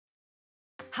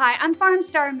Hi, I'm Farm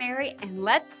Star Mary, and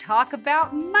let's talk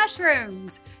about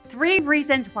mushrooms. 3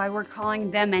 reasons why we're calling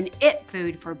them an it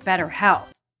food for better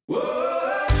health.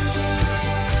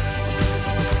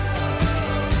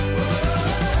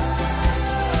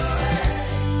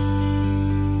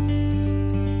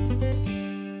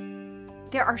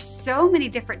 There are so many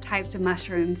different types of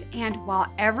mushrooms, and while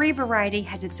every variety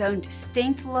has its own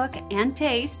distinct look and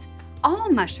taste, all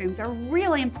mushrooms are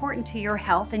really important to your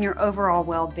health and your overall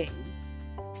well-being.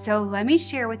 So let me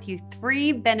share with you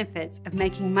 3 benefits of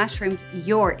making mushrooms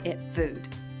your it food.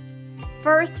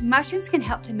 First, mushrooms can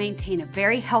help to maintain a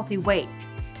very healthy weight.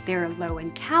 They're low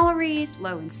in calories,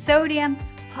 low in sodium,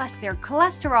 plus they're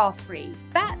cholesterol-free,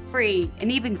 fat-free,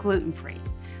 and even gluten-free.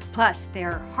 Plus,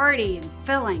 they're hearty and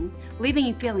filling, leaving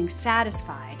you feeling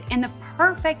satisfied, and the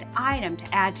perfect item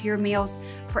to add to your meals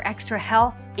for extra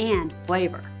health and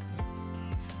flavor.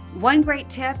 One great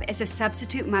tip is to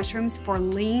substitute mushrooms for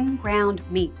lean ground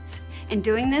meats. And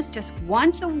doing this just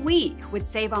once a week would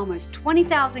save almost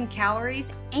 20,000 calories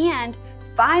and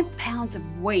 5 pounds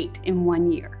of weight in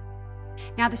 1 year.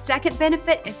 Now, the second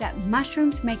benefit is that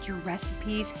mushrooms make your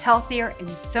recipes healthier and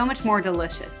so much more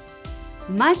delicious.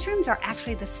 Mushrooms are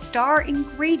actually the star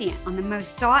ingredient on the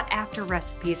most sought after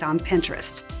recipes on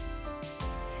Pinterest.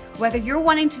 Whether you're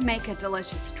wanting to make a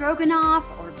delicious stroganoff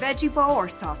or veggie bowl or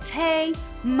sauté,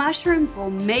 mushrooms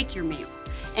will make your meal.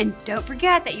 And don't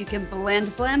forget that you can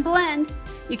blend.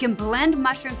 You can blend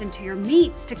mushrooms into your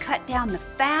meats to cut down the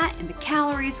fat and the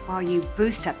calories while you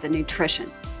boost up the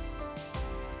nutrition.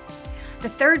 The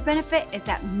third benefit is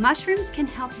that mushrooms can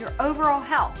help your overall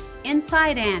health,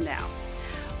 inside and out.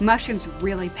 Mushrooms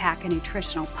really pack a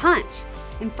nutritional punch.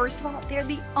 And first of all, they're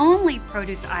the only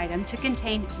produce item to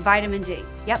contain vitamin D.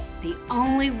 Yep, the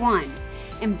only one.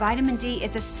 And vitamin D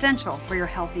is essential for your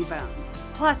healthy bones.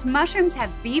 Plus, mushrooms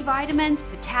have B vitamins,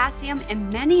 potassium,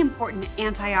 and many important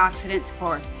antioxidants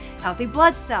for healthy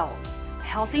blood cells, a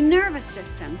healthy nervous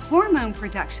system, hormone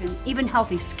production, even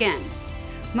healthy skin.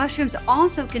 Mushrooms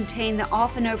also contain the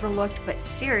often overlooked but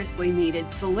seriously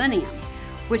needed selenium,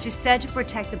 which is said to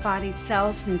protect the body's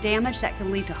cells from damage that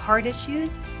can lead to heart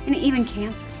issues and even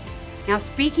cancers. Now,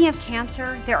 speaking of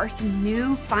cancer, there are some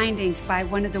new findings by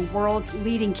one of the world's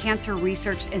leading cancer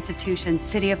research institutions,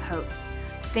 City of Hope.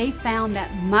 They found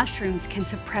that mushrooms can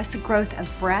suppress the growth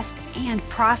of breast and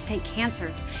prostate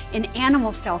cancers in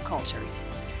animal cell cultures.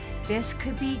 This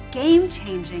could be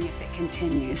game-changing if it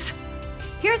continues.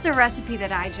 Here's a recipe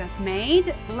that I just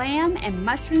made: lamb and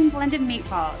mushroom blended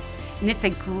meatballs. And it's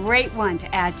a great one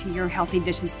to add to your healthy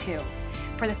dishes too.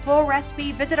 For the full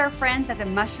recipe, visit our friends at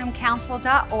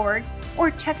themushroomcouncil.org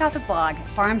or check out the blog at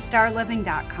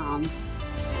farmstarliving.com.